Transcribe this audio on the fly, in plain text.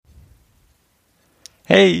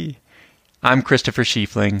Hey, I'm Christopher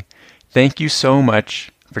Schiefling. Thank you so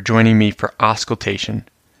much for joining me for Auscultation,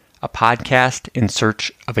 a podcast in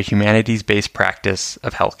search of a humanities-based practice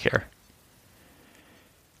of healthcare.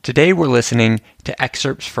 Today we're listening to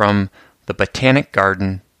excerpts from The Botanic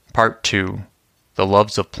Garden, Part 2, The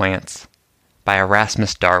Loves of Plants, by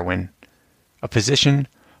Erasmus Darwin, a physician,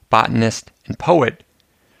 botanist, and poet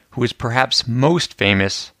who is perhaps most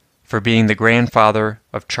famous for being the grandfather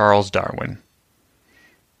of Charles Darwin.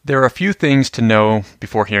 There are a few things to know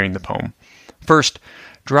before hearing the poem. First,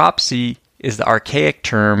 dropsy is the archaic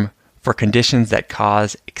term for conditions that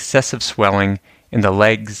cause excessive swelling in the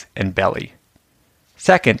legs and belly.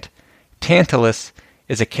 Second, Tantalus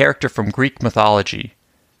is a character from Greek mythology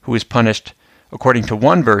who is punished, according to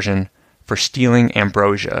one version, for stealing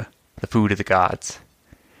ambrosia, the food of the gods.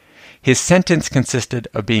 His sentence consisted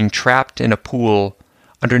of being trapped in a pool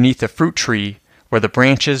underneath a fruit tree where the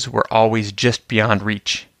branches were always just beyond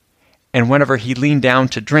reach, and whenever he leaned down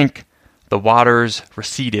to drink, the waters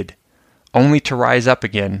receded, only to rise up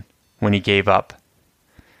again when he gave up.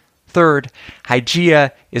 Third,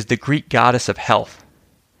 Hygeia is the Greek goddess of health.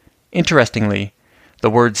 Interestingly, the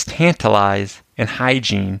words tantalize and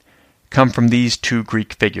hygiene come from these two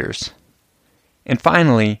Greek figures. And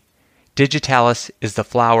finally, digitalis is the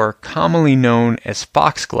flower commonly known as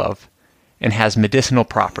foxglove and has medicinal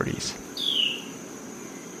properties.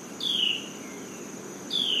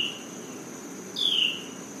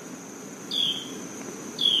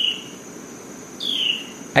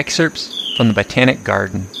 Excerpts from The Botanic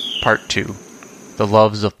Garden, Part 2, The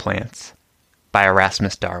Loves of Plants, by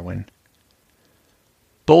Erasmus Darwin.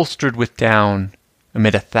 Bolstered with down,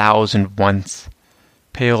 amid 1,000 wants,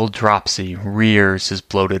 pale dropsy rears his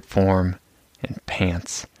bloated form and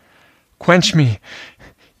pants. "Quench me,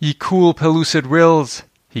 ye cool pellucid rills,"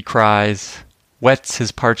 he cries, wets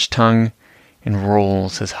his parched tongue, and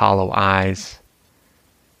rolls his hollow eyes.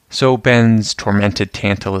 So bends tormented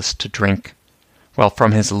Tantalus to drink, while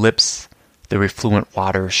from his lips the refluent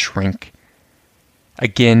waters shrink.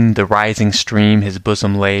 Again the rising stream his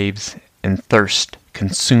bosom laves, and thirst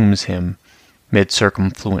consumes him mid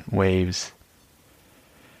circumfluent waves.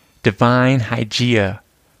 Divine Hygeia,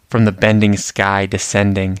 from the bending sky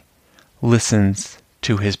descending, listens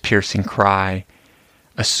to his piercing cry,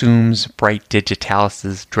 assumes bright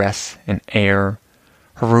digitalis' dress and air,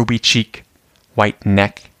 her ruby cheek, white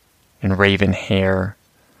neck, and raven hair.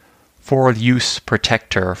 For use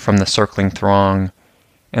protect her from the circling throng,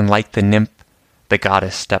 and like the nymph the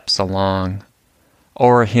goddess steps along.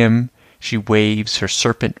 O'er him she waves her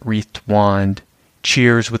serpent-wreathed wand,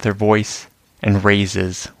 cheers with her voice, and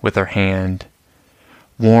raises with her hand.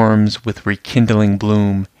 Warms with rekindling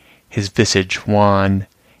bloom his visage wan,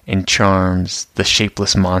 and charms the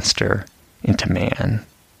shapeless monster into man.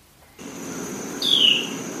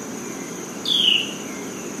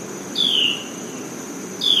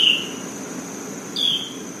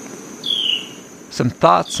 Some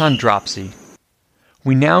thoughts on dropsy.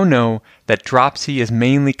 We now know that dropsy is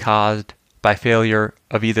mainly caused by failure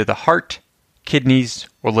of either the heart, kidneys,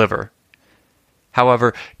 or liver.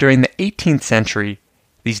 However, during the 18th century,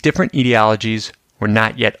 these different etiologies were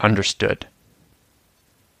not yet understood.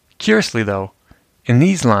 Curiously, though, in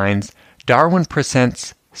these lines, Darwin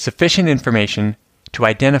presents sufficient information to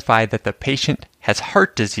identify that the patient has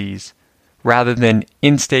heart disease rather than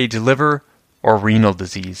end-stage liver or renal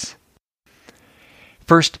disease.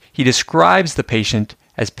 First, he describes the patient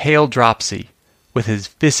as pale dropsy, with his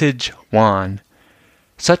visage wan.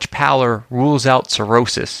 Such pallor rules out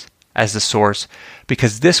cirrhosis as the source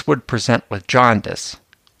because this would present with jaundice,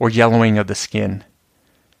 or yellowing of the skin.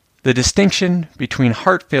 The distinction between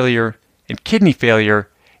heart failure and kidney failure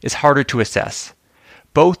is harder to assess.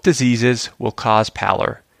 Both diseases will cause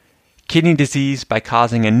pallor. Kidney disease by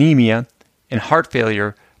causing anemia, and heart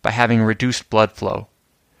failure by having reduced blood flow.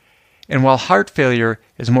 And while heart failure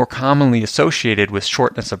is more commonly associated with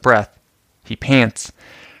shortness of breath, he pants,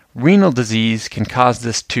 renal disease can cause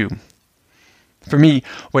this too. For me,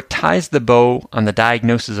 what ties the bow on the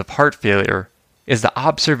diagnosis of heart failure is the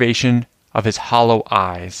observation of his hollow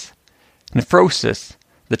eyes. Nephrosis,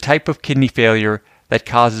 the type of kidney failure that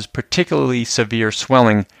causes particularly severe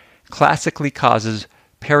swelling, classically causes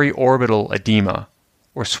periorbital edema,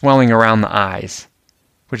 or swelling around the eyes,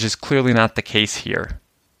 which is clearly not the case here.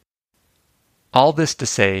 All this to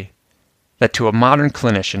say that to a modern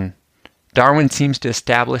clinician, Darwin seems to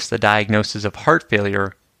establish the diagnosis of heart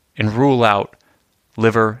failure and rule out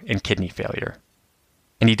liver and kidney failure.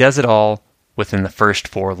 And he does it all within the first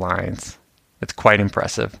 4 lines. It's quite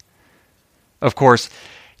impressive. Of course,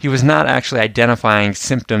 he was not actually identifying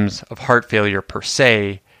symptoms of heart failure per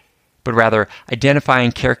se, but rather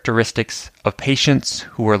identifying characteristics of patients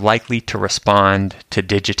who were likely to respond to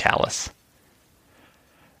digitalis.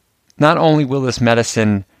 Not only will this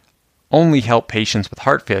medicine only help patients with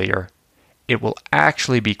heart failure, it will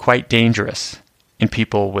actually be quite dangerous in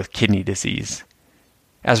people with kidney disease.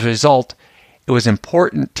 As a result, it was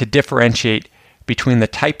important to differentiate between the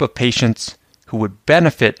type of patients who would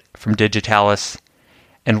benefit from digitalis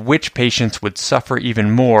and which patients would suffer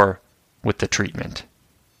even more with the treatment.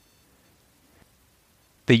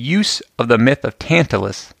 The use of the myth of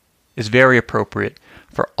Tantalus is very appropriate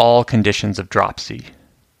for all conditions of dropsy.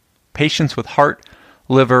 Patients with heart,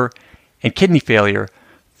 liver, and kidney failure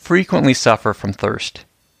frequently suffer from thirst,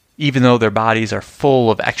 even though their bodies are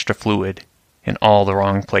full of extra fluid in all the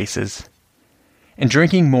wrong places. And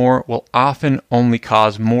drinking more will often only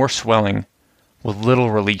cause more swelling with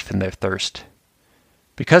little relief in their thirst.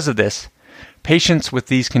 Because of this, patients with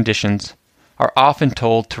these conditions are often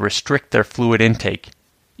told to restrict their fluid intake,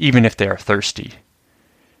 even if they are thirsty.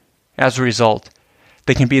 As a result,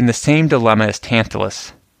 they can be in the same dilemma as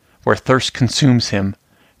Tantalus, where thirst consumes him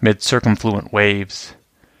mid circumfluent waves.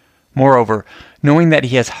 Moreover, knowing that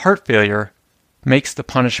he has heart failure makes the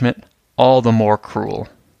punishment all the more cruel.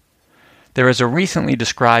 There is a recently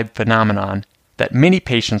described phenomenon that many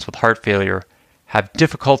patients with heart failure have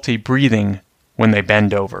difficulty breathing when they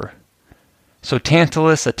bend over. So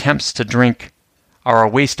Tantalus attempts to drink are a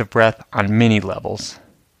waste of breath on many levels.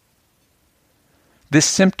 This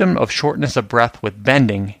symptom of shortness of breath with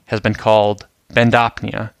bending has been called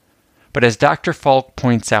bendopnea, but as Dr. Falk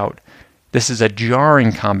points out, this is a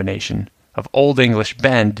jarring combination of Old English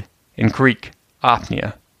bend and Greek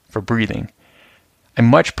opnea for breathing. I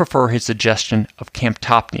much prefer his suggestion of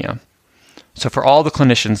camptopnea. So for all the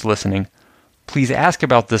clinicians listening, please ask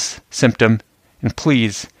about this symptom and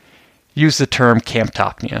please use the term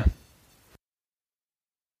camptopnea.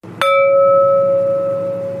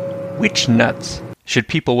 Which nuts should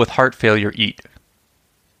people with heart failure eat?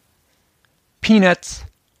 Peanuts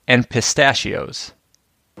and pistachios.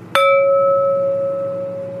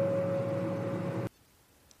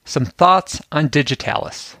 Some thoughts on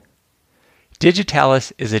digitalis.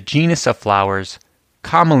 Digitalis is a genus of flowers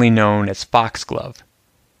commonly known as foxglove.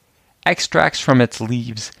 Extracts from its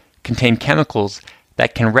leaves contain chemicals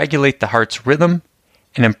that can regulate the heart's rhythm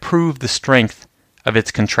and improve the strength of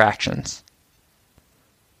its contractions.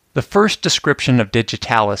 The first description of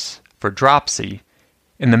digitalis for dropsy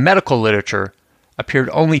in the medical literature appeared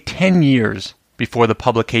only 10 years before the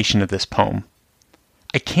publication of this poem.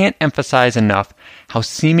 I can't emphasize enough how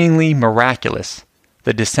seemingly miraculous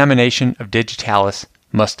the dissemination of digitalis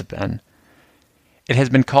must have been. It has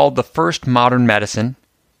been called the first modern medicine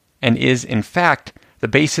and is, in fact, the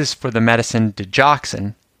basis for the medicine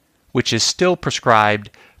digoxin, which is still prescribed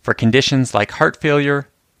for conditions like heart failure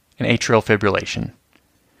and atrial fibrillation.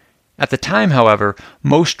 At the time, however,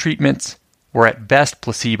 most treatments were at best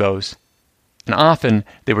placebos, and often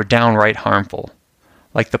they were downright harmful,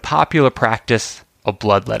 like the popular practice of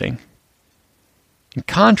bloodletting. In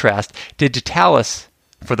contrast, digitalis,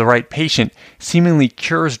 for the right patient, seemingly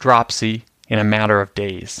cures dropsy in a matter of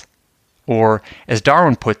days, or, as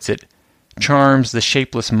Darwin puts it, charms the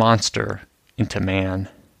shapeless monster into man.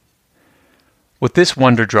 With this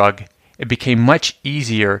wonder drug, it became much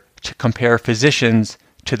easier to compare physicians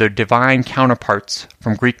to their divine counterparts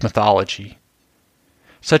from Greek mythology.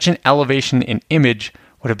 Such an elevation in image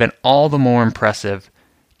would have been all the more impressive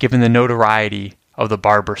given the notoriety of the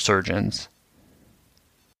barber surgeons.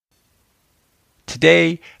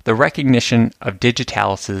 Today, the recognition of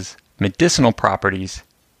digitalis's medicinal properties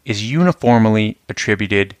is uniformly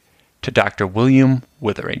attributed to Dr. William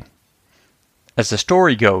Withering. As the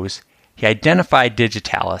story goes, he identified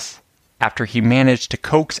digitalis after he managed to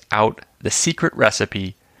coax out the secret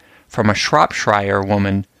recipe from a Shropshire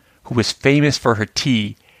woman who was famous for her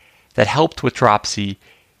tea that helped with dropsy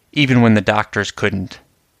even when the doctors couldn't.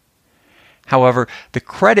 However, the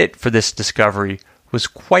credit for this discovery was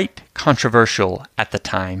quite controversial at the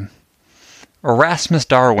time. Erasmus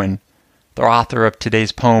Darwin, the author of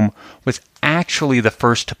today's poem, was actually the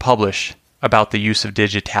first to publish about the use of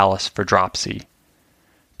digitalis for dropsy.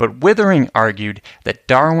 But Withering argued that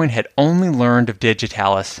Darwin had only learned of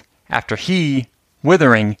digitalis after he,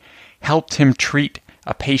 Withering, helped him treat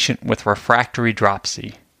a patient with refractory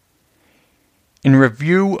dropsy. In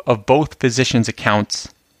review of both physicians'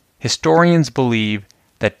 accounts, historians believe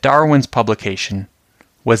that Darwin's publication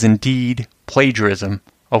was indeed plagiarism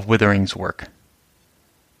of Withering's work.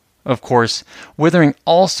 Of course, Withering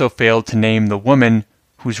also failed to name the woman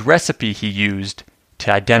whose recipe he used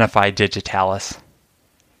to identify digitalis.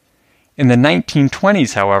 In the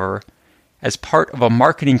 1920s, however, as part of a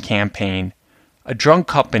marketing campaign, a drug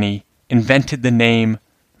company invented the name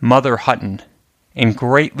Mother Hutton and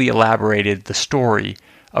greatly elaborated the story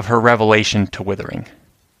of her revelation to Withering.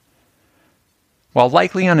 While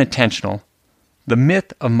likely unintentional, the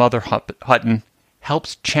myth of Mother Hutton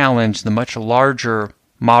helps challenge the much larger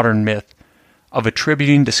modern myth of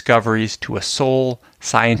attributing discoveries to a sole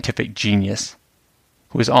scientific genius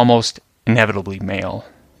who is almost inevitably male.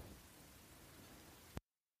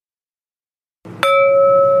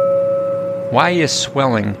 Why is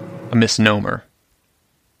swelling a misnomer?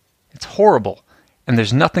 It's horrible, and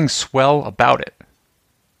there's nothing swell about it.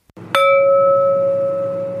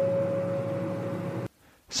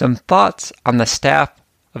 Some thoughts on the staff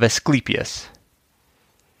of Asclepius.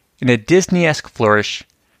 In a Disney-esque flourish,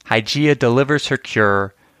 Hygeia delivers her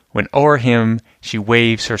cure when o'er him she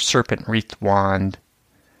waves her serpent-wreathed wand.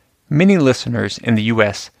 Many listeners in the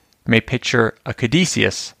U.S. may picture a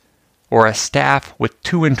caduceus, or a staff with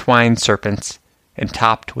two entwined serpents and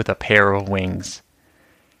topped with a pair of wings.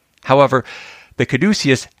 However, the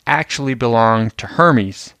caduceus actually belonged to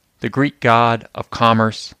Hermes, the Greek god of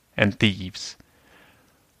commerce and thieves,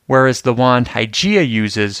 whereas the wand Hygeia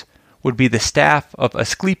uses would be the staff of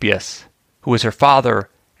Asclepius, who was her father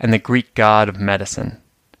and the Greek god of medicine.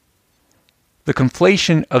 The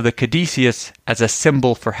conflation of the caduceus as a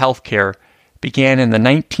symbol for healthcare began in the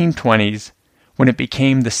 1920s when it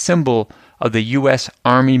became the symbol of the U.S.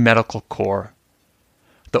 Army Medical Corps.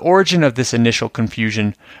 The origin of this initial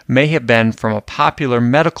confusion may have been from a popular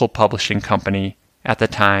medical publishing company at the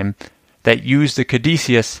time that used the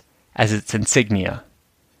caduceus as its insignia.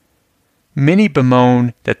 Many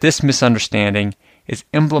bemoan that this misunderstanding is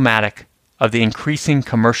emblematic of the increasing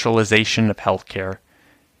commercialization of healthcare,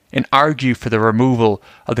 and argue for the removal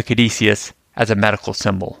of the caduceus as a medical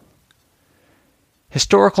symbol.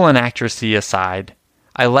 Historical inaccuracy aside,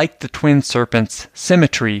 I like the twin serpents'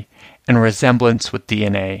 symmetry and resemblance with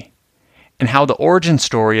DNA, and how the origin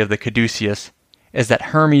story of the caduceus is that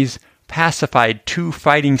Hermes pacified two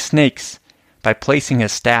fighting snakes by placing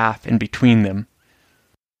his staff in between them.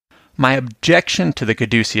 My objection to the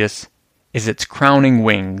caduceus is its crowning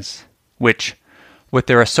wings, which, with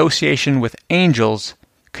their association with angels,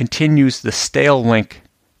 continues the stale link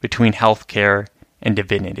between healthcare and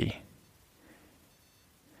divinity.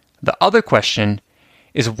 The other question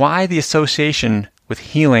is why the association with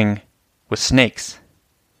healing with snakes.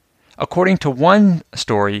 According to one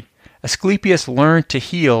story, Asclepius learned to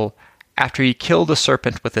heal after he killed a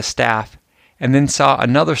serpent with a staff and then saw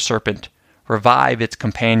another serpent revive its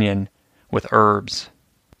companion with herbs.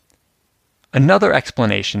 Another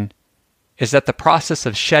explanation is that the process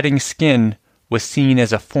of shedding skin was seen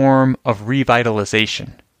as a form of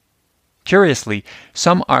revitalization. Curiously,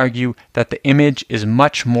 some argue that the image is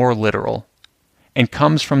much more literal and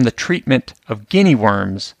comes from the treatment of guinea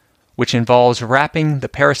worms, which involves wrapping the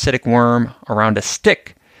parasitic worm around a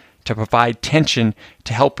stick to provide tension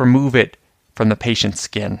to help remove it from the patient's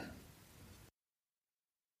skin.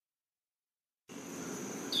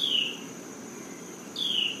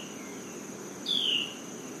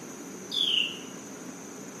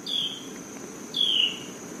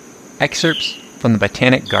 Excerpts from the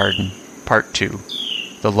Botanic Garden, Part 2,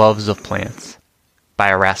 The Loves of Plants, by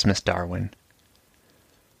Erasmus Darwin.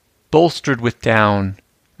 Bolstered with down,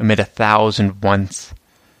 amid 1,000 wants,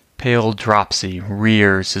 pale dropsy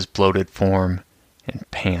rears his bloated form, and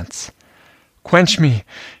pants. "Quench me,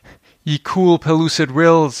 ye cool pellucid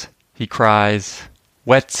rills," he cries,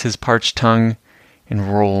 wets his parched tongue,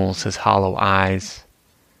 and rolls his hollow eyes.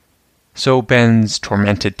 So bends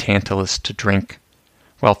tormented Tantalus to drink,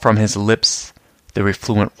 while from his lips the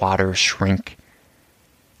refluent waters shrink.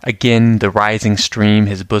 Again the rising stream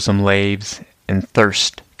his bosom laves, and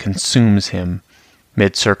thirst consumes him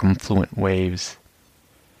mid circumfluent waves.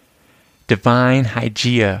 Divine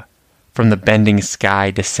Hygeia, from the bending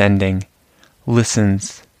sky descending,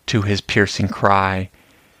 listens to his piercing cry,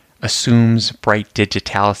 assumes bright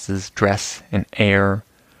Digitalis' dress and air,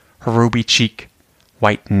 her ruby cheek,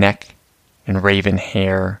 white neck, and raven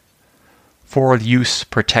hair. For use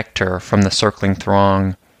protect her from the circling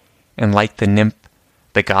throng, and like the nymph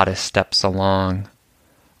the goddess steps along.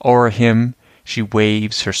 O'er him she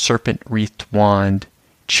waves her serpent-wreathed wand,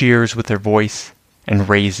 cheers with her voice, and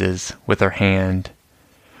raises with her hand.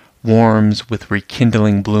 Warms with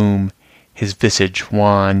rekindling bloom his visage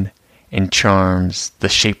wan, and charms the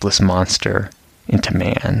shapeless monster into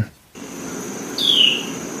man.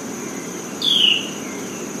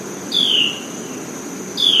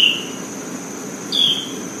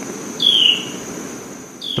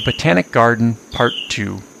 The Botanic Garden, Part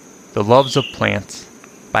 2, The Loves of Plants,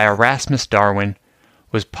 by Erasmus Darwin,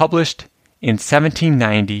 was published in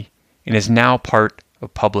 1790 and is now part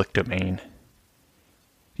of public domain.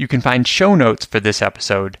 You can find show notes for this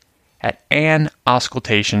episode at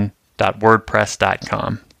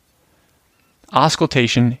anauscultation.wordpress.com.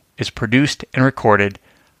 Auscultation is produced and recorded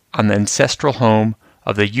on the ancestral home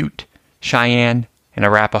of the Ute, Cheyenne, and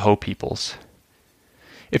Arapaho peoples.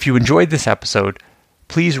 If you enjoyed this episode,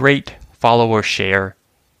 please rate, follow, or share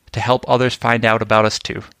to help others find out about us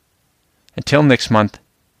too. Until next month,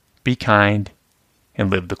 be kind and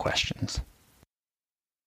live the questions.